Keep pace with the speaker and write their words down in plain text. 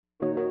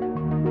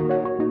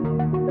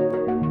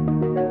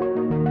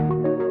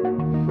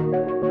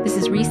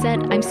is Reset.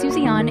 I'm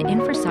Susie An,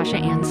 in for Sasha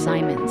Ann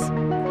Simons.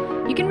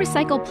 You can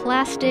recycle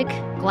plastic,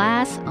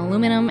 glass,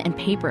 aluminum, and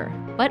paper.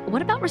 But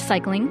what about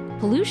recycling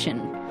pollution?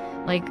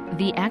 Like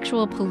the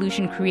actual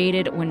pollution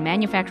created when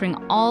manufacturing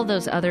all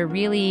those other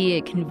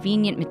really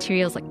convenient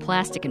materials like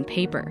plastic and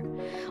paper.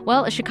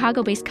 Well, a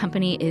Chicago-based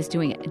company is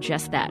doing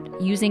just that,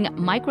 using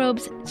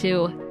microbes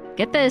to,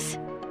 get this,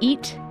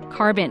 eat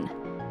carbon.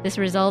 This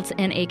results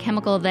in a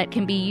chemical that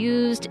can be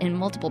used in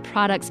multiple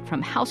products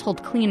from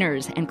household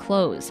cleaners and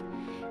clothes.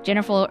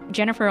 Jennifer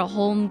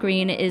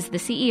Holmgreen is the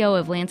CEO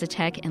of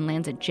LanzaTech and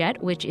LanzaJet,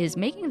 which is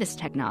making this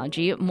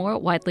technology more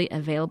widely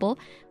available.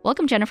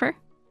 Welcome, Jennifer.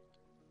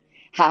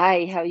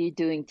 Hi, how are you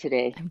doing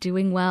today? I'm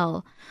doing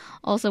well.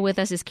 Also with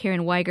us is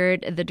Karen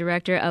Weigert, the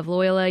director of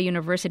Loyola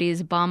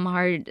University's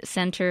Baumhard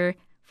Center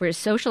for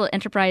Social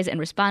Enterprise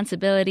and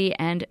Responsibility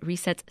and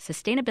Reset's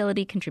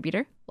sustainability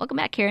contributor. Welcome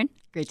back, Karen.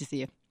 Great to see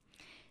you.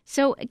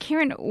 So,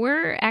 Karen,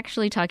 we're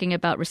actually talking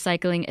about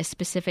recycling a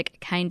specific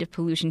kind of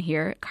pollution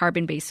here,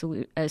 carbon-based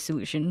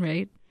solution,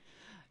 right?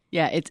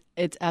 Yeah,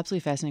 it's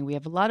absolutely fascinating. We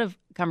have a lot of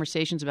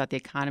conversations about the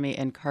economy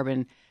and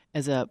carbon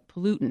as a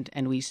pollutant,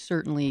 and we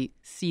certainly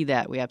see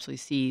that. We absolutely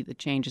see the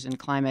changes in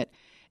climate.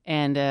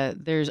 And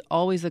there's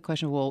always the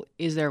question, well,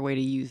 is there a way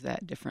to use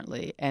that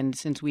differently? And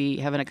since we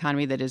have an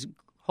economy that is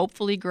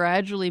hopefully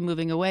gradually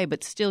moving away,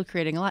 but still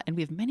creating a lot, and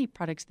we have many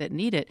products that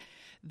need it,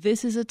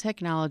 this is a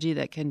technology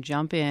that can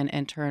jump in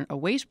and turn a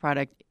waste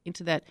product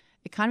into that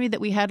economy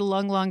that we had a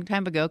long, long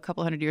time ago, a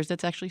couple hundred years,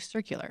 that's actually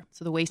circular.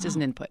 So the waste is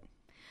an input.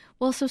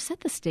 Well, so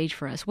set the stage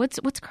for us. What's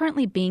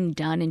currently being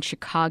done in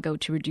Chicago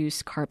to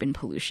reduce carbon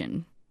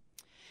pollution?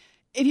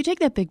 If you take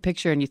that big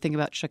picture and you think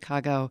about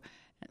Chicago,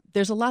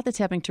 there's a lot that's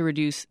happening to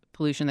reduce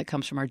pollution that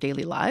comes from our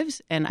daily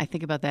lives. And I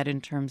think about that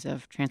in terms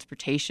of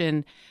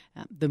transportation,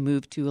 the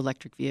move to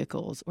electric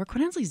vehicles, or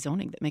quite honestly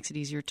zoning that makes it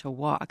easier to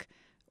walk,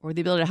 or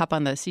the ability to hop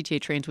on the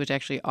CTA trains, which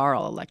actually are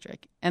all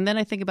electric. And then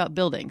I think about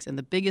buildings. And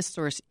the biggest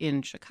source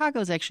in Chicago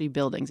is actually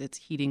buildings. It's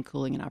heating,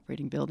 cooling, and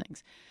operating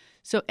buildings.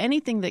 So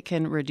anything that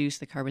can reduce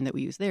the carbon that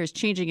we use there is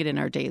changing it in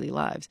our daily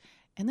lives.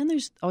 And then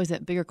there's always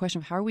that bigger question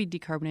of how are we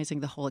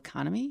decarbonizing the whole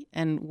economy?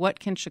 And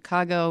what can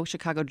Chicago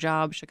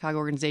jobs, Chicago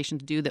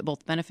organizations do that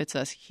both benefits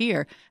us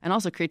here and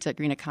also creates that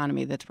green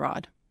economy that's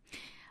broad?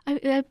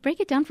 Break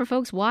it down for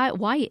folks.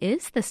 Why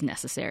is this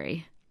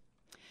necessary?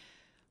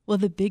 Well,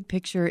 the big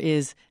picture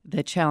is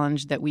the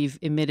challenge that we've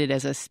emitted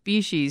as a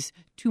species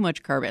too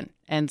much carbon.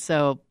 And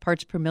so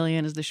parts per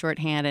million is the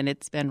shorthand, and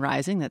it's been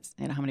rising. That's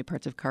how many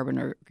parts of carbon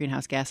or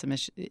greenhouse gas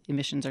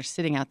emissions are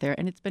sitting out there,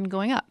 and it's been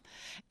going up.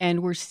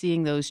 And we're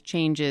seeing those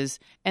changes,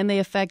 and they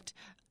affect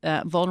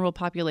vulnerable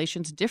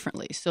populations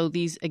differently. So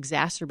these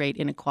exacerbate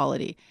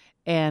inequality.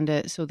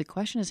 And so the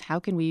question is, how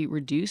can we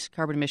reduce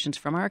carbon emissions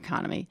from our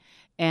economy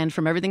and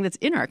from everything that's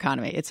in our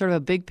economy? It's sort of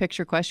a big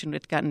picture question.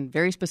 It's gotten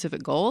very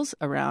specific goals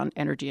around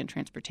energy and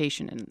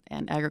transportation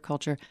and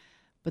agriculture.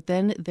 But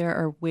then there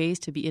are ways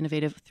to be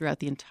innovative throughout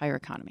the entire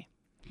economy.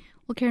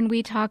 Well, Karen,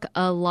 we talk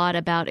a lot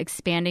about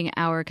expanding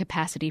our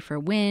capacity for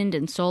wind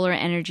and solar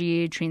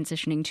energy,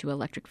 transitioning to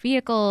electric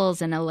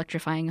vehicles and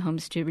electrifying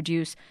homes to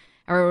reduce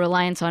our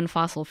reliance on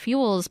fossil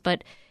fuels.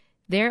 But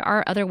there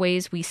are other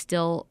ways we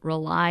still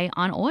rely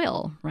on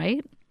oil,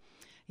 right?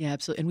 Yeah,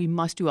 absolutely. And we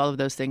must do all of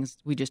those things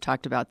we just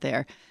talked about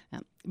there.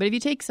 But if you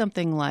take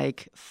something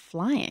like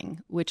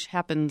flying, which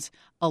happens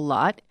a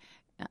lot,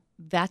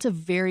 that's a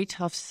very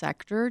tough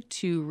sector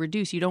to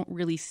reduce. You don't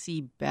really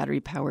see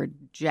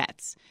battery-powered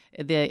jets.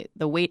 The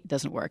weight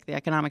doesn't work. The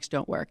economics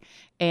don't work.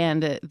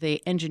 And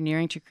the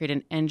engineering to create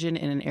an engine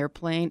in an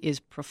airplane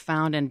is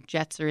profound, and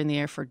jets are in the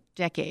air for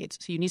decades.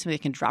 So you need something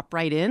that can drop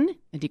right in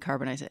and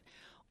decarbonize it.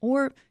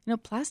 Or,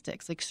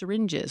 plastics like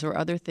syringes or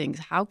other things.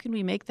 How can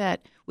we make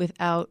that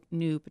without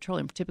new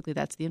petroleum? Typically,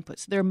 that's the input.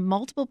 So there are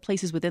multiple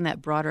places within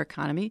that broader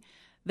economy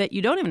that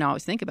you don't even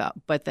always think about,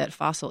 but that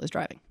fossil is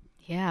driving.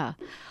 Yeah.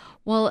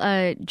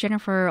 Well,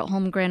 Jennifer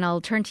Holmgren,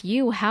 I'll turn to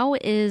you. How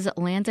is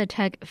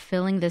LanzaTech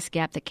filling this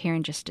gap that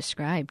Karen just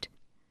described?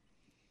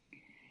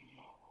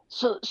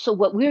 So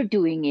what we're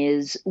doing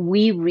is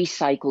we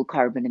recycle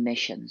carbon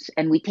emissions,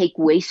 and we take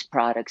waste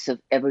products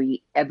of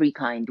every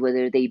kind,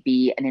 whether they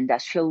be an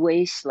industrial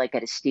waste like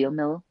at a steel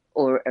mill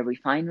or a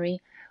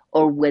refinery,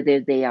 or whether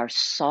they are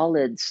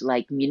solids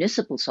like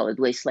municipal solid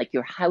waste like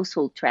your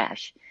household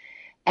trash.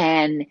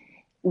 And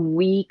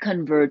we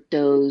convert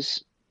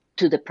those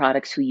to the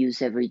products we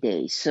use every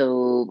day.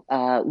 So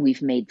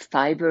we've made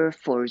fiber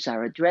for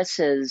Zara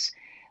dresses.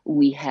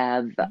 We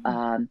have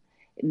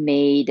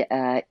made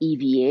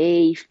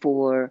EVA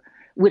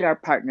with our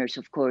partners,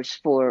 of course,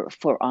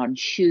 for on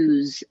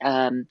shoes.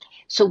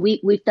 So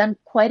we've done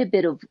quite a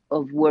bit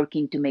of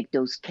working to make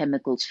those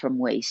chemicals from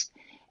waste.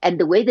 And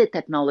the way the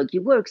technology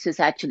works is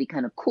actually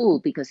kind of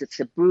cool because it's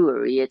a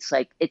brewery. It's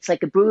like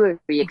a brewery,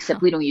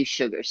 except we don't use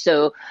sugar.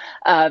 So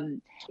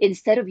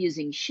instead of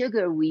using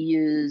sugar, we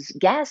use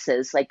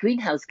gases like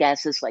greenhouse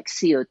gases like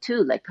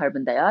CO2, like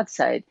carbon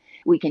dioxide.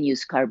 We can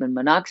use carbon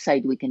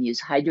monoxide. We can use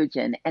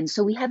hydrogen. And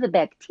so we have a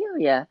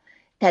bacteria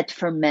that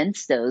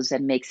ferments those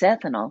and makes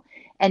ethanol.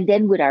 And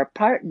then with our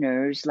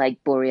partners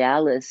like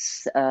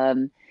Borealis,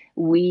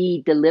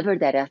 we deliver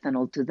that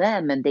ethanol to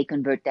them and they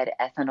convert that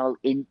ethanol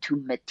into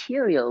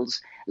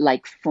materials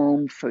like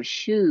foam for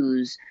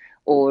shoes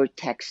or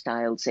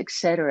textiles,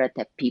 etc.,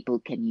 that people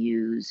can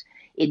use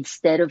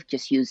instead of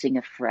just using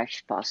a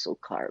fresh fossil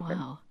carbon.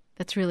 Wow.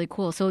 That's really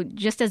cool. So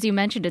just as you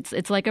mentioned,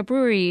 it's like a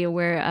brewery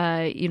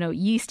where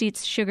yeast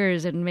eats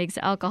sugars and makes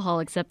alcohol,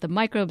 except the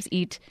microbes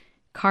eat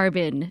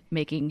carbon,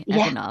 making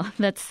ethanol.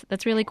 Yeah.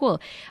 That's really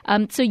cool.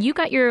 So you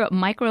got your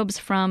microbes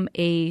from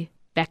a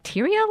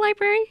bacteria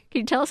library?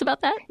 Can you tell us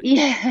about that?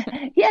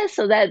 Yeah, yeah.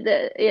 So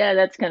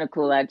that's kind of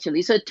cool,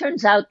 actually. So it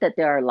turns out that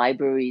there are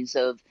libraries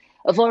of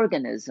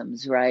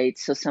organisms, right?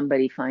 So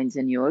somebody finds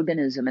a new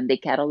organism and they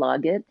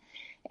catalog it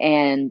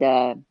and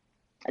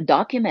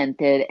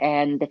document it.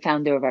 And the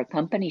founder of our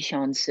company,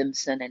 Sean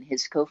Simpson, and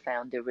his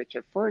co-founder,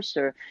 Richard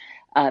Forster,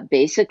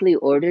 basically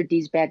ordered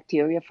these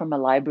bacteria from a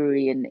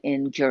library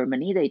in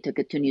Germany. They took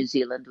it to New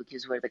Zealand, which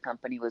is where the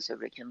company was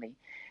originally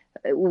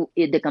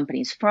the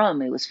company's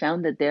from. It was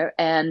founded there,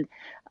 and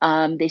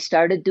they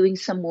started doing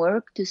some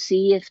work to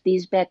see if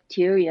these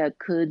bacteria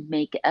could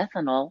make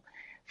ethanol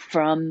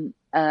from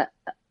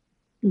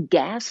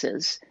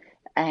gases,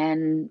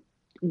 and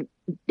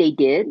they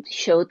did,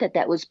 showed that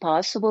that was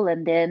possible,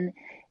 and then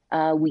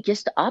we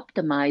just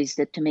optimized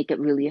it to make it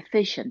really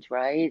efficient,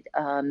 right?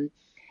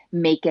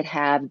 Make it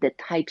have the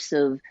types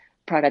of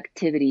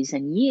productivities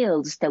and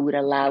yields that would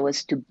allow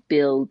us to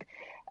build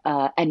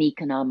an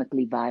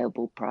economically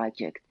viable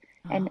project.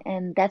 Oh,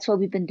 And that's what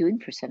we've been doing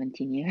for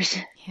 17 years.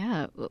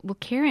 yeah. Well,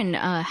 Karen,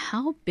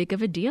 how big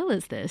of a deal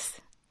is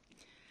this?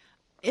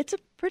 It's a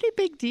pretty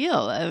big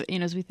deal.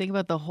 As we think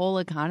about the whole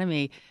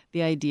economy,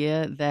 the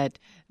idea that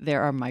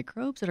there are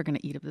microbes that are going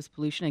to eat up this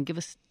pollution and give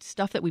us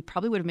stuff that we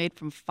probably would have made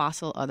from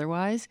fossil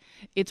otherwise,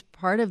 it's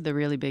part of the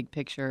really big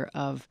picture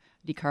of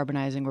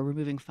decarbonizing or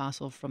removing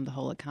fossil from the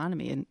whole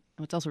economy. And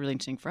what's also really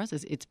interesting for us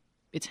is it's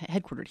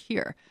headquartered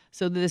here.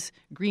 So this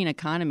green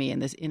economy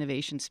and this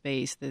innovation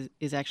space that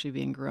is actually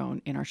being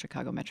grown in our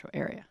Chicago metro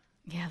area.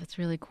 Yeah, that's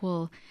really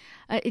cool.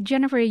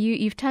 Jennifer,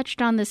 you've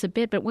touched on this a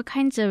bit, but what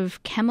kinds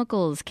of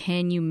chemicals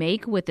can you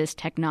make with this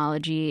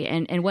technology,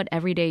 and what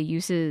everyday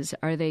uses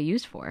are they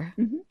used for?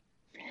 Mm-hmm.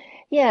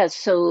 Yeah,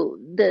 so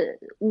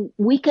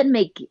we can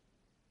make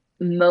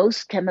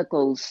most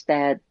chemicals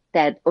that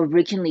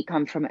originally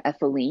come from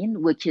ethylene,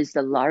 which is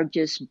the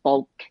largest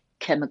bulk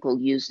chemical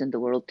used in the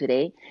world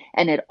today,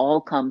 and it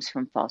all comes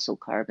from fossil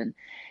carbon.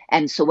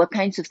 And so what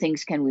kinds of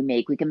things can we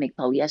make? We can make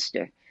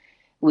polyester.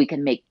 We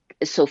can make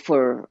so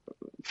for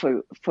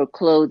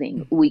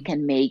clothing, we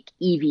can make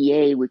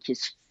EVA, which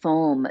is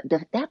foam.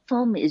 That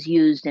foam is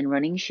used in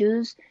running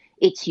shoes.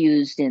 It's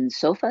used in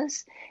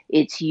sofas.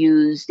 It's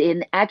used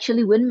in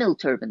actually windmill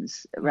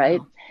turbines, right?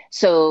 Wow.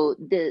 So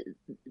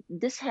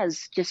this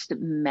has just a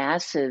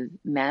massive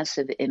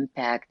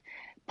impact.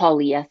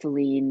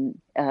 Polyethylene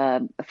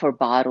for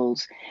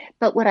bottles.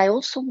 But what I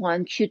also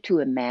want you to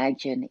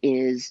imagine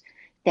is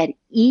that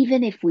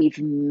even if we've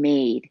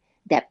made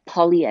that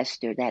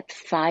polyester, that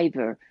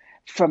fiber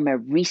from a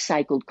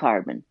recycled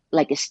carbon,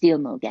 like a steel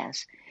mill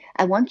gas,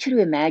 I want you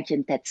to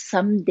imagine that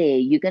someday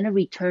you're going to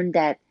return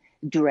that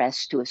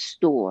dress to a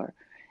store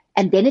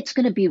and then it's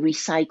going to be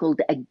recycled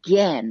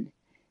again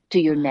to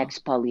your Wow.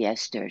 next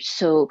polyester.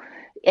 So,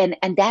 and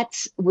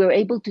that's, we're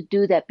able to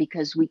do that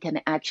because we can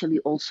actually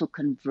also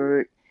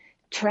convert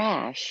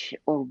trash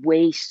or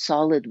waste,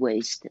 solid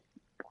waste.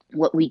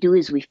 What we do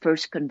is we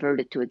first convert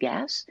it to a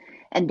gas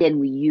and then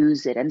we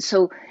use it. And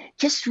so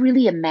just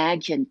really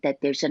imagine that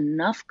there's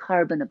enough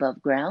carbon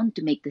above ground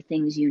to make the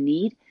things you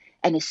need.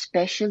 And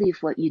especially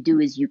if what you do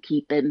is you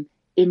keep them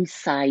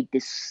inside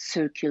this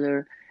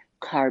circular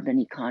carbon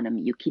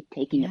economy. You keep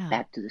taking it Yeah.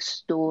 back to the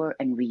store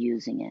and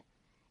reusing it.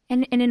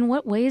 And in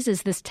what ways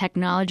is this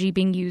technology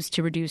being used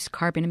to reduce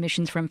carbon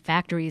emissions from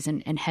factories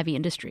and heavy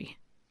industry?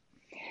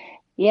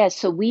 Yeah,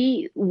 so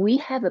we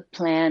have a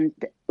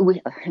plant.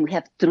 We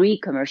have three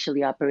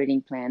commercially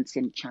operating plants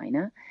in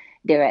China.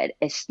 They're at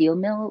a steel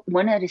mill,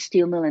 one at a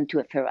steel mill and two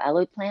at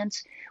ferroalloy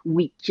plants.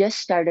 We just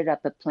started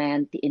up a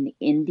plant in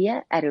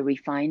India at a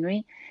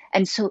refinery.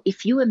 And so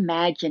if you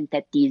imagine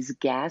that these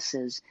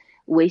gases,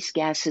 waste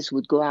gases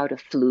would go out a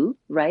flue,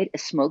 right, a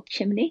smoke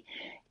chimney,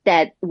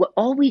 that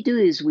all we do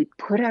is we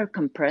put our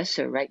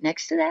compressor right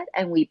next to that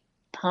and we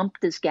pump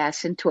this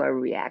gas into our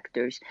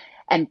reactors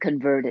and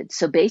convert it.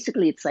 So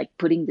basically, it's like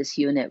putting this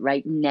unit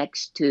right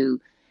next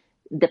to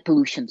the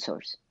pollution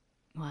source.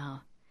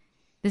 Wow.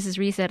 This is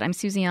Reset. I'm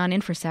Susie An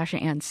in for Sasha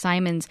Ann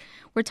Simons.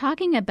 We're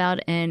talking about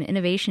an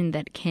innovation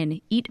that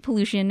can eat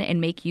pollution and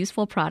make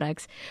useful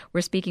products.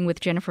 We're speaking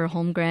with Jennifer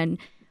Holmgren,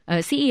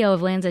 CEO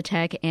of Lanza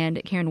Tech,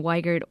 and Karen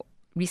Weigert,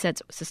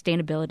 Reset's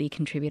sustainability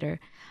contributor.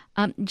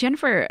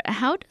 Jennifer,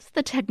 how does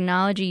the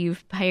technology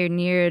you've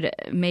pioneered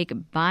make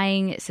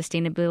buying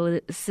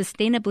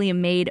sustainably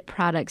made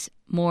products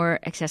more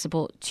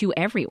accessible to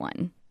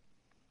everyone?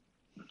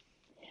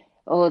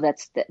 Oh,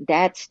 that's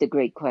the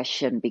great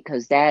question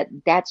because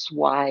that's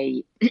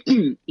why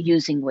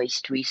using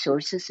waste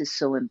resources is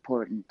so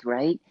important,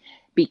 right?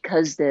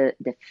 because the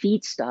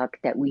feedstock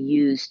that we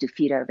use to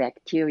feed our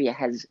bacteria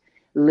has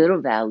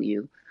little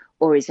value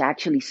or is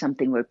actually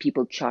something where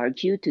people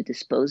charge you to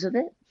dispose of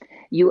it,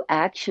 you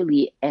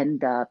actually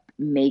end up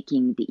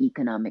making the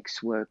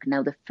economics work.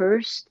 Now, the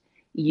first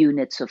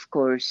units, of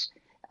course,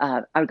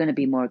 are going to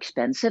be more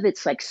expensive.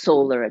 It's like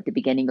solar at the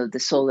beginning of the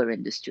solar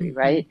industry, Mm-hmm.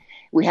 right?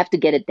 We have to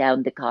get it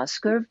down the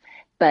cost curve,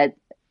 but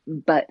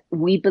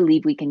we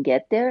believe we can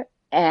get there.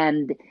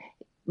 And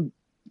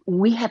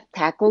we have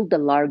tackled the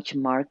large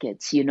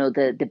markets,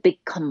 the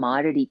big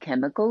commodity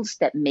chemicals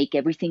that make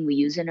everything we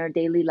use in our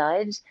daily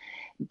lives,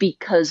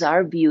 because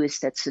our view is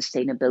that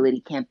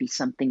sustainability can't be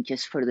something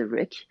just for the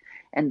rich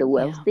and the Yeah.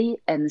 wealthy.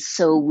 And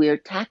so we're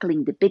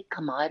tackling the big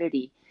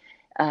commodity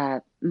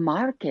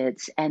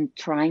markets and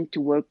trying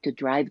to work to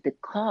drive the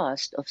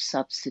cost of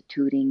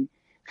substituting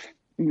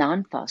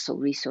non-fossil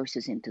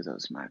resources into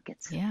those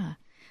markets. Yeah.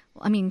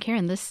 Well, I mean,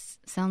 Karen, this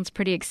sounds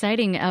pretty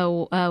exciting.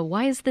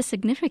 Why is this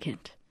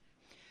significant?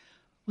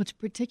 Well, it's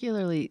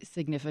particularly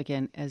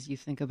significant as you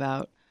think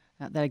about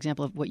that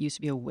example of what used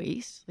to be a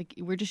waste. Like,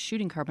 we're just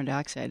shooting carbon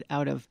dioxide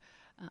out of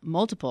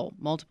multiple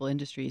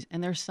industries,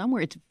 and there's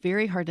somewhere it's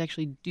very hard to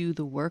actually do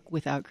the work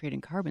without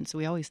creating carbon. So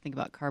we always think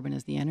about carbon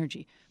as the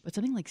energy, but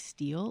something like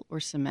steel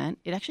or cement,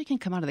 it actually can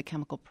come out of the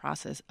chemical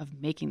process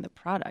of making the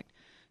product.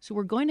 So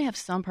we're going to have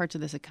some parts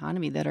of this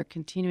economy that are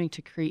continuing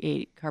to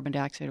create carbon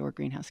dioxide or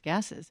greenhouse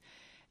gases,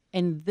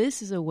 and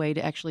this is a way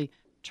to actually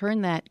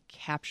turn that,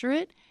 capture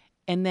it,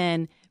 and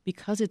then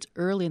because it's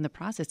early in the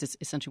process, it's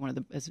essentially one of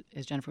the,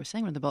 as Jennifer was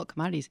saying, one of the bulk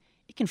commodities.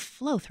 It can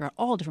flow throughout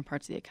all different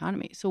parts of the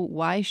economy. So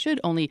why should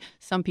only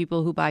some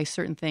people who buy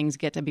certain things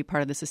get to be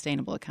part of the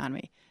sustainable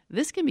economy?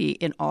 This can be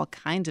in all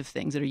kinds of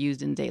things that are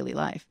used in daily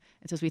life.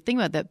 And so as we think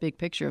about that big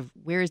picture of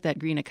where is that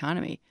green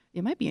economy,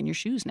 it might be in your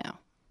shoes now.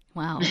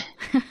 Wow.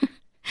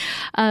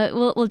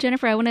 Well,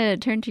 Jennifer, I want to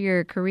turn to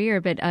your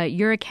career, but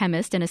you're a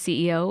chemist and a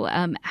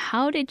CEO.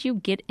 How did you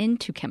get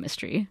into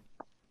chemistry?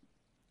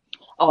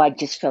 Oh, I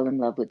just fell in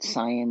love with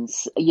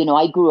science.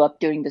 I grew up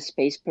during the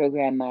space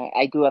program.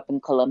 I grew up in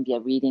Columbia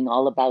reading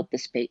all about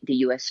the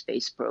U.S.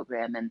 space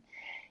program, and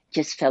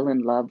just fell in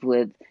love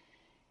with.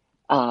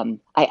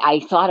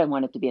 I thought I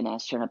wanted to be an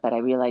astronaut, but I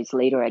realized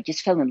later I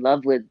just fell in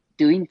love with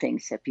doing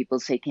things that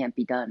people say can't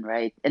be done,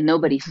 right? And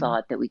nobody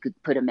thought that we could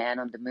put a man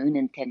on the moon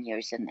in 10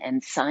 years,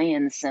 and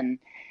science and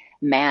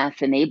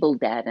math enabled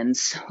that. And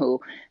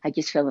so I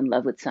just fell in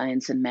love with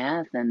science and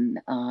math, and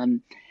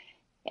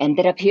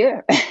ended up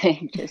here.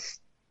 Just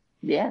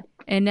Yeah.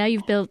 And now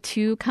you've built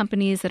two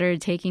companies that are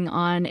taking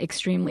on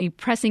extremely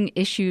pressing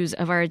issues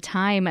of our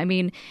time. I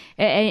mean,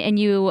 and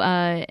you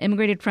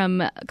immigrated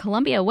from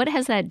Colombia. What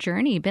has that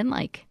journey been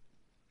like?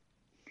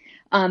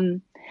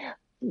 Um,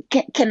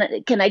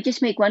 can I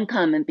just make one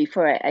comment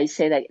before I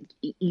say that?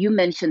 You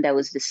mentioned I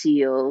was the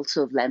CEO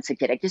also of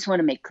LanzaJet. I just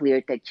want to make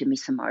clear that Jimmy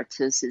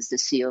Samartzis is the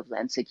CEO of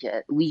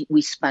LanzaJet.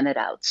 We spun it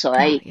out, so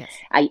Yes.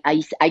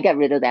 I got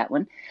rid of that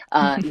one.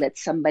 Let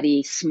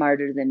somebody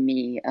smarter than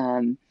me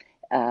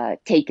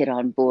take it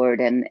on board.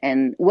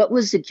 And what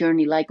was the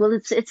journey like? Well,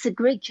 it's a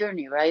great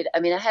journey, right? I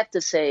mean, I have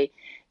to say,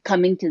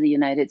 coming to the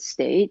United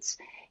States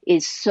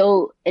is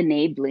so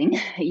enabling.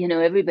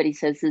 Everybody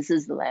says this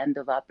is the land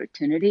of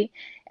opportunity,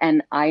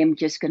 and I am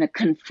just going to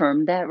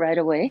confirm that right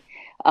away.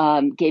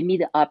 Gave me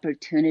the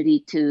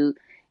opportunity to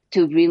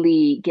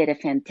really get a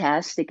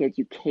fantastic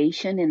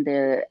education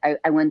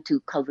I went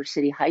to Culver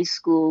City High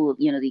School,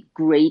 the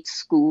great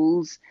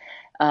schools.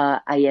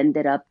 I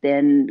ended up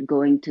then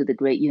going to the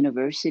great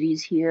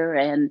universities here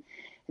and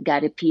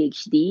got a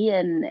PhD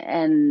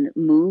and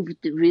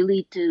moved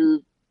really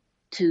to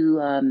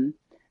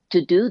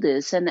do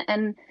this.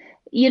 And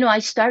I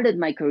started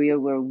my career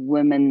where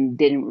women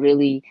didn't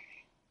really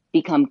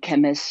become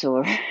chemists,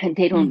 or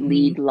they don't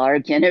lead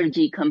large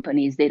energy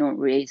companies. They don't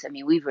raise. I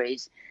mean, we've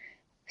raised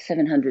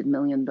 $700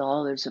 million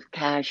of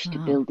cash to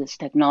build this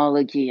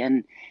technology,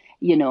 and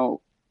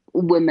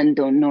women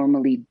don't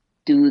normally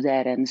do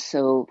that. And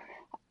so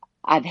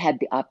I've had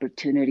the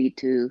opportunity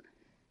to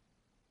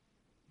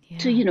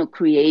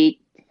create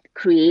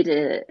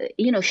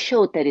a,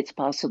 show that it's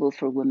possible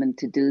for women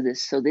to do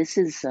this. So this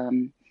is,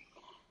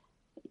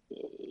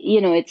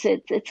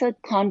 it's a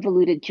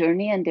convoluted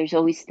journey, and there's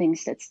always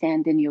things that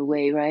stand in your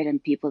way, right?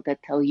 And people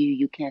that tell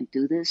you can't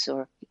do this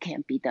or it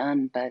can't be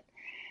done. But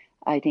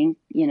I think,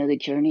 the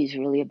journey is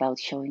really about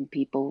showing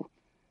people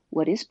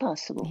what is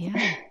possible.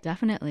 Yeah,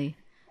 definitely.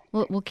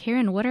 Well,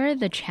 Karen, what are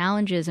the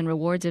challenges and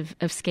rewards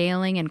of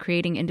scaling and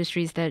creating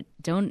industries that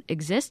don't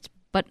exist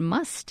but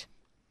must?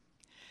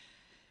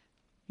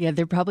 Yeah,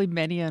 there are probably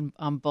many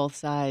on both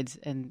sides.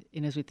 And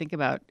as we think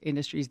about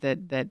industries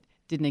that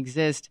didn't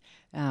exist,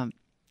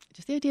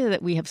 just the idea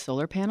that we have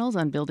solar panels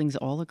on buildings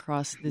all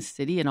across this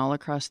city and all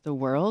across the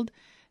world.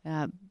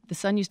 The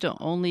sun used to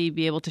only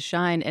be able to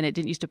shine, and it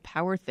didn't used to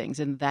power things.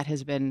 And that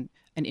has been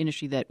an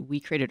industry that we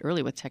created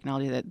early with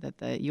technology that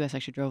the U.S.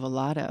 actually drove a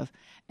lot of.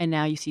 And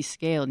now you see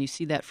scale, and you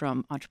see that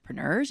from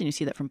entrepreneurs, and you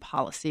see that from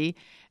policy.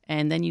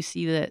 And then you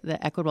see the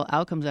equitable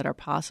outcomes that are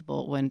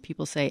possible when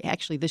people say,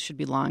 actually, this should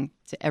belong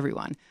to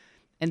everyone.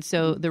 And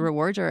so the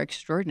rewards are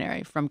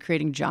extraordinary, from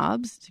creating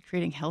jobs to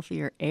creating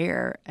healthier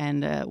air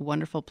and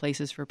wonderful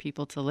places for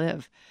people to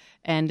live.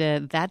 And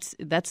that's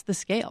the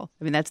scale.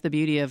 I mean, that's the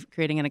beauty of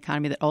creating an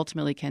economy that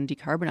ultimately can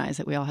decarbonize,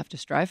 that we all have to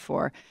strive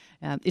for.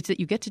 It's that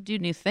you get to do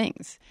new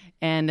things.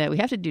 And we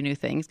have to do new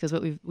things because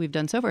what we've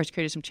done so far has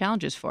created some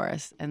challenges for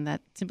us. And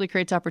that simply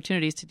creates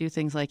opportunities to do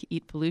things like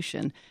eat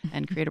pollution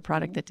and create a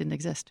product that didn't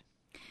exist.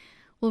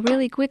 Well,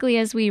 really quickly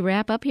as we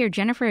wrap up here,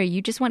 Jennifer,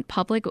 you just went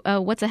public.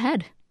 What's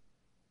ahead?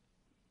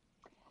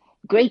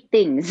 Great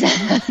things.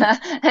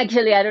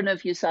 Actually, I don't know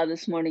if you saw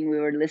this morning, we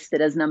were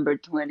listed as number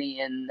 20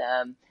 in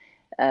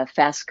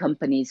Fast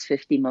Company's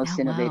 50 most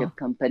innovative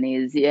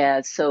companies.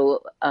 Yeah.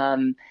 So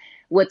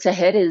what's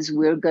ahead is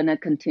we're going to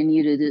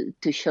continue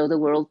to show the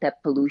world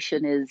that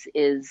pollution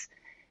is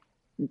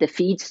the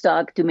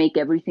feedstock to make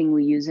everything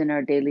we use in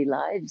our daily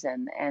lives,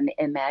 and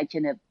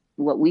imagine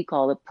what we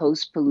call a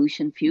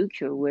post-pollution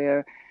future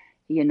where,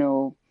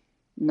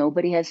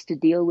 nobody has to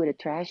deal with a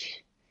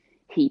trash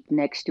heap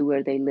next to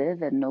where they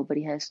live, and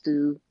nobody has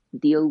to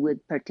deal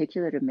with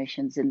particulate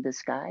emissions in the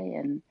sky.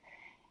 And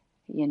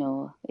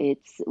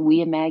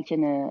we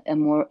imagine a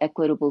more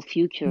equitable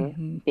future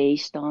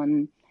based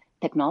on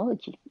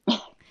technology.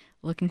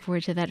 Looking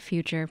forward to that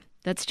future.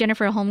 That's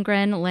Jennifer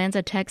Holmgren,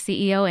 LanzaTech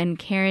CEO, and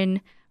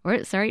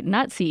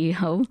not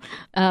CEO,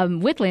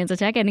 with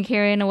LanzaTech, and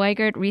Karen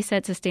Weigert,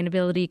 Reset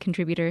Sustainability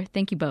Contributor.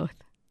 Thank you both.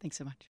 Thanks so much.